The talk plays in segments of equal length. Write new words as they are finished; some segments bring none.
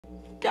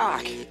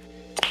Doc,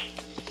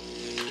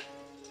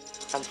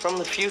 I'm from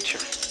the future.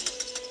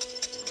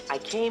 I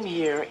came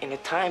here in a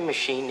time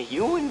machine that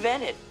you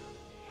invented.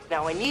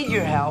 Now I need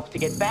your help to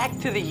get back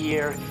to the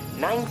year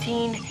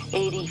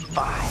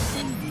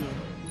 1985.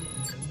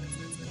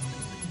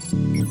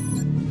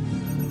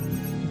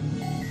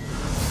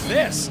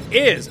 This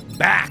is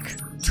Back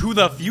to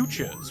the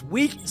Futures,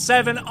 Week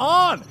 7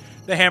 on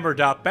the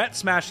Hammer.bet.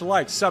 Smash the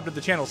like, sub to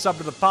the channel, sub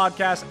to the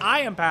podcast.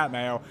 I am Pat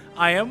Mayo.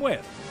 I am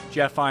with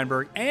Geoff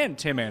Fienberg and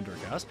Tim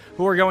Andergus,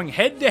 who are going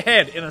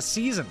head-to-head in a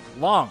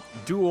season-long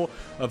duel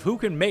of who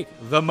can make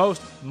the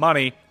most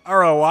money,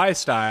 ROI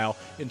style,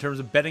 in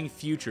terms of betting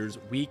futures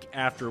week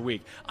after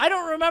week. I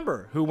don't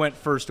remember who went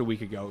first a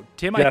week ago.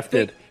 Tim, Geoff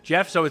did.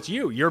 Geoff, so it's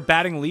you. You're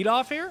batting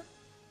leadoff here?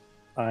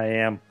 I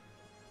am.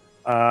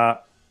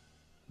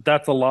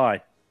 That's a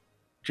lie.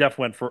 Geoff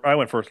went first. I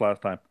went first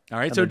last time. All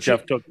right, And so then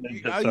Geoff took.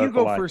 You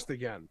go first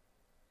again.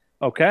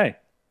 Okay.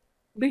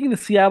 Making the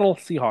Seattle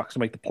Seahawks to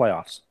make the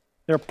playoffs.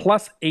 They're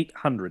plus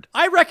 800.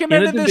 I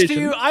recommended this to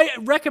division. you. I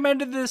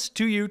recommended this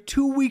to you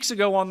 2 weeks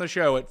ago on the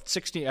show at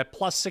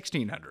plus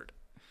 1600.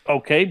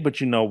 Okay,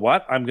 but you know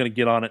what? I'm going to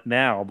get on it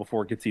now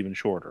before it gets even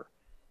shorter.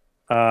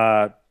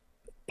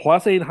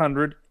 Plus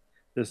 800.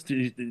 It's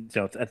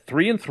at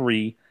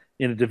 3-3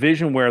 in a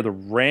division where the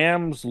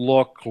Rams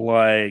look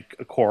like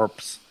a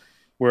corpse,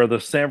 where the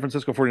San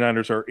Francisco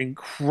 49ers are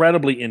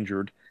incredibly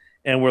injured,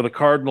 and where the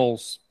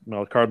Cardinals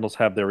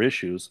have their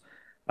issues.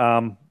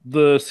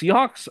 The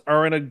Seahawks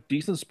are in a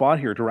decent spot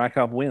here to rack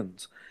up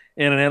wins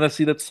in an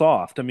NFC that's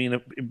soft. I mean,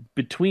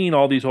 between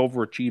all these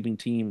overachieving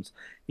teams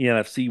in the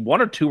NFC,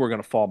 one or two are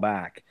going to fall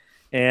back.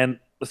 And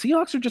the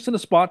Seahawks are just in a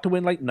spot to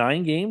win like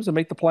 9 games and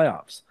make the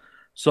playoffs.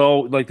 So,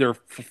 like, I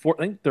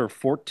think they're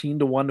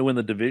 14-1 to win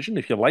the division.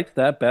 If you liked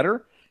that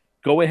better,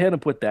 go ahead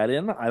and put that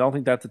in. I don't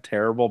think that's a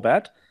terrible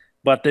bet.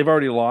 But they've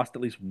already lost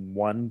at least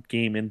one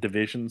game in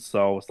division,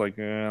 so it's like,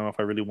 I don't know if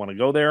I really want to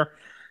go there.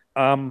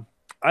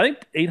 I think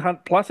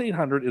 800 plus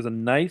 800 is a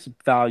nice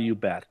value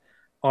bet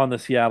on the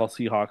Seattle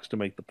Seahawks to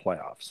make the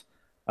playoffs.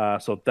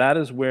 So that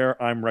is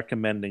where I'm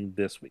recommending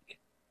this week.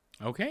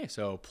 Okay,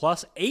 so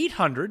plus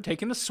 800,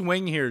 taking a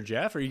swing here,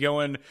 Geoff. Are you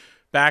going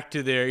back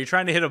to there? Are you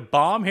trying to hit a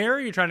bomb here, or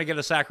are you trying to get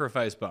a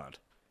sacrifice bunt?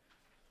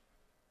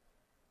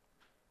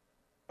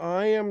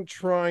 I am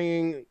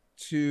trying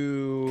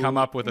to come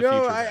up with a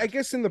future. I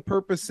guess in the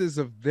purposes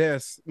of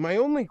this, my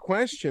only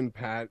question,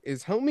 Pat,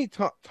 is help me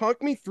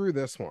talk me through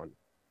this one.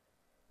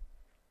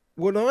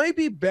 Would I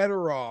be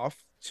better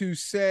off to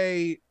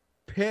say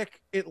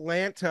pick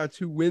Atlanta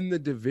to win the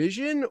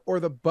division or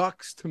the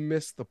Bucks to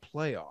miss the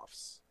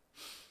playoffs?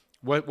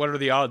 What are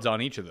the odds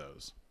on each of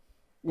those?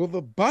 Well,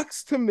 the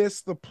Bucks to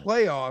miss the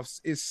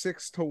playoffs is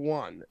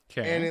 6-1.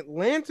 Okay. And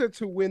Atlanta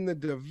to win the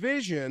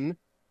division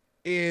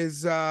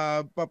is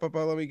let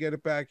me get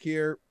it back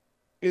here.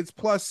 It's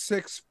plus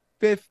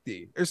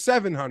 650 or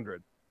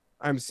 700.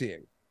 I'm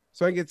seeing.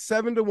 So I get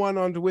 7-1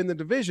 on to win the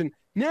division.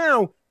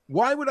 Now,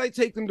 why would I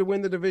take them to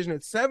win the division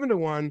at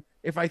 7-1?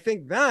 If I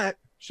think that,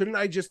 shouldn't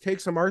I just take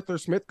some Arthur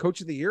Smith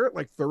Coach of the Year at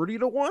like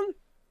 30-1?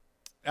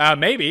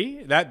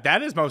 Maybe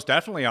that is most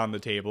definitely on the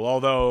table.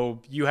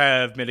 Although you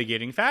have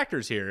mitigating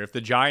factors here. If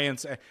the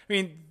Giants, I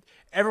mean,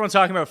 everyone's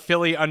talking about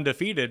Philly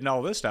undefeated and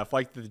all this stuff.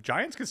 Like, the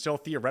Giants could still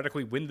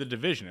theoretically win the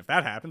division. If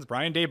that happens,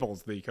 Brian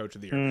Daboll's the Coach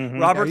of the Year.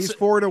 Mm-hmm. He's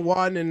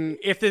 4-1, and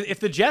if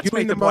the Jets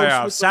make the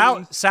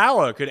playoffs,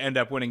 Salah could end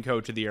up winning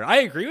Coach of the Year. I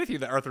agree with you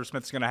that Arthur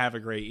Smith's going to have a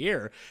great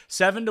year.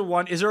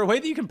 7-1. Is there a way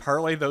that you can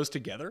parlay those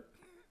together?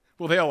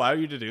 Will they allow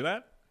you to do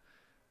that?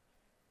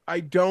 I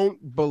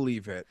don't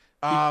believe it.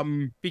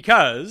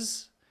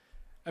 Because,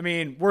 I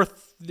mean,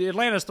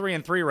 Atlanta's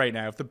 3-3 right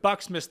now. If the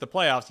Bucks miss the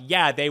playoffs,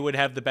 yeah, they would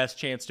have the best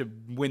chance to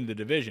win the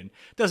division.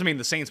 Doesn't mean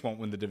the Saints won't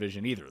win the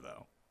division either,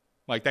 though.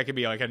 Like, that could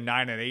be like a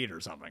 9-8 or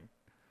something.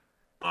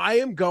 I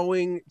am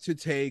going to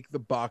take the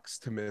Bucks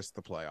to miss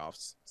the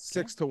playoffs.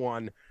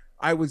 6-1.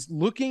 I was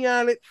looking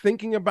at it,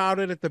 thinking about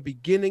it at the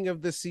beginning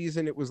of the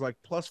season. It was like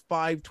plus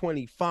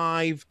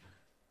 525.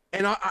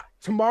 And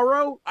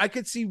tomorrow, I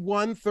could see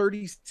one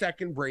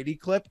 30-second Brady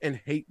clip and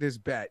hate this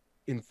bet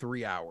in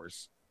 3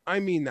 hours. I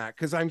mean that,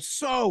 because I'm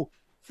so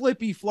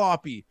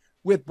flippy-floppy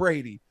with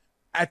Brady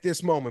at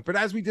this moment. But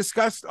as we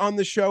discussed on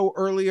the show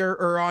earlier,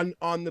 or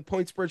on the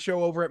Point Spread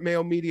show over at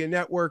Mayo Media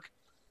Network,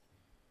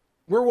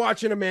 we're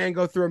watching a man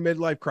go through a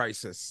midlife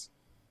crisis.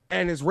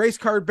 And his race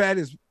card bet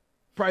is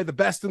probably the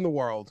best in the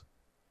world.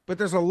 But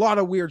there's a lot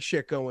of weird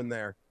shit going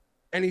there.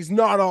 And he's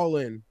not all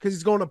in, because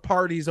he's going to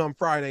parties on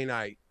Friday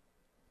night.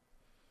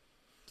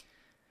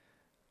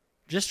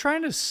 Just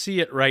trying to see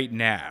it right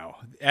now.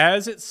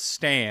 As it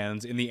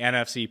stands in the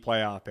NFC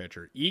playoff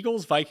picture,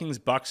 Eagles, Vikings,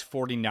 Bucks,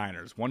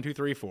 49ers, 1, 2,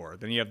 3, 4.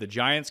 Then you have the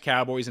Giants,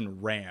 Cowboys,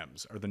 and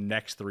Rams are the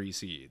next 3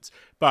 seeds.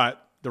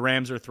 But the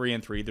Rams are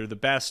 3-3. They're the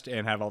best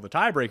and have all the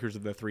tiebreakers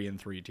of the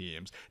 3-3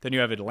 teams. Then you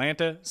have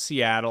Atlanta,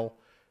 Seattle,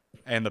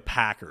 and the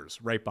Packers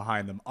right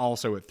behind them,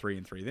 also at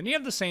 3-3. Then you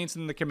have the Saints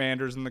and the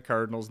Commanders and the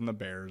Cardinals and the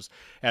Bears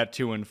at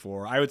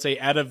 2-4. I would say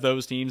out of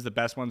those teams, the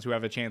best ones who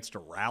have a chance to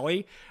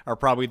rally are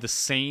probably the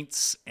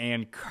Saints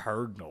and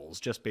Cardinals,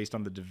 just based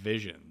on the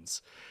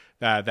divisions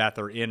that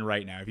they're in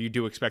right now. If you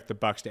do expect the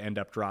Bucs to end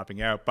up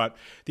dropping out, but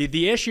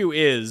the issue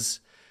is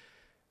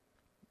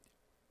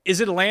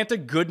Atlanta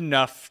good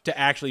enough to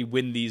actually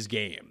win these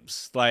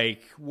games?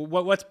 Like,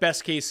 what's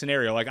best case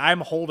scenario? Like, I'm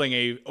holding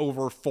a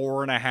over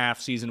 4.5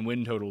 season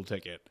win total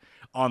ticket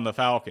on the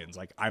Falcons.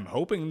 Like, I'm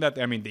hoping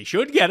that, I mean, they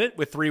should get it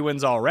with 3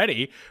 wins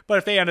already, but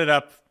if they ended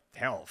up,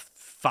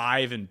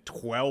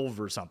 5-12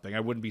 or something, I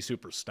wouldn't be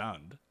super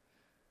stunned.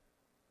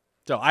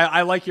 So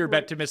I like your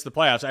bet to miss the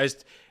playoffs. I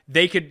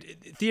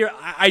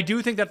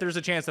do think that there's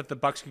a chance that the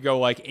Bucs could go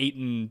like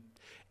 8-9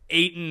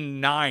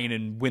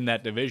 and win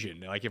that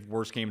division, like if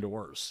worse came to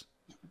worse.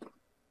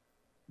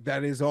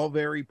 That is all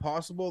very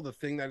possible. The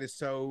thing that is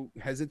so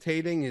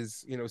hesitating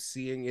is,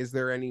 seeing, is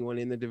there anyone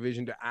in the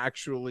division to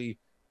actually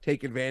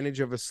take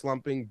advantage of a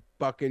slumping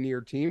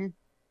Buccaneer team?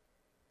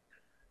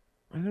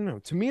 I don't know.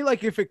 To me,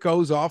 like, if it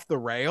goes off the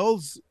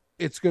rails,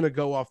 it's going to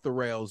go off the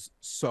rails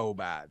so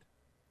bad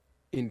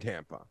in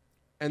Tampa.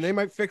 And they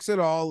might fix it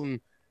all.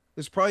 And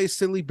there's probably a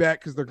silly bet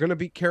because they're going to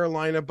beat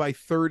Carolina by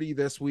 30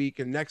 this week.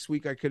 And next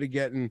week I could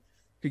get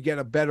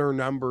a better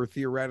number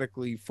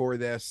theoretically for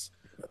this.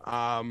 But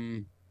I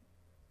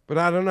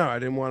don't know. I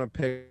didn't want to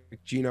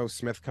pick Geno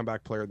Smith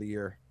comeback player of the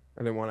year.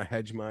 I didn't want to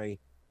hedge my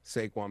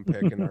Saquon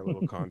pick in our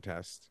little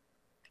contest.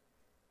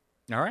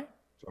 All right.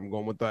 So I'm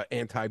going with the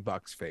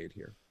anti-Bucks fade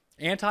here.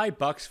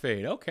 Anti-Bucks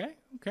fade. Okay.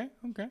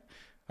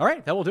 All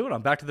right, that will do it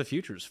on Back to the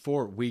Futures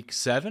for Week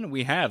 7.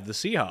 We have the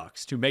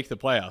Seahawks to make the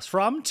playoffs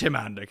from Tim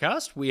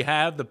Andicust. We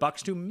have the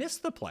Bucs to miss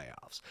the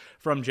playoffs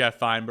from Geoff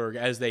Fienberg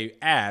as they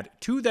add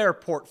to their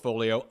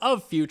portfolio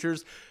of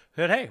futures.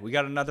 But hey, we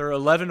got another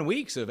 11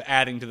 weeks of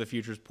adding to the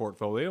futures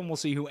portfolio, and we'll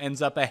see who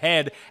ends up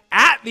ahead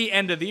at the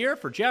end of the year.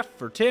 For Geoff,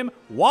 for Tim,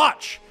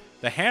 watch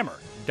the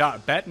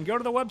hammer.bet and go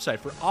to the website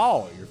for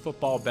all your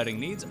football betting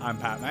needs. I'm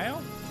Pat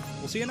Mayo.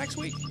 We'll see you next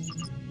week.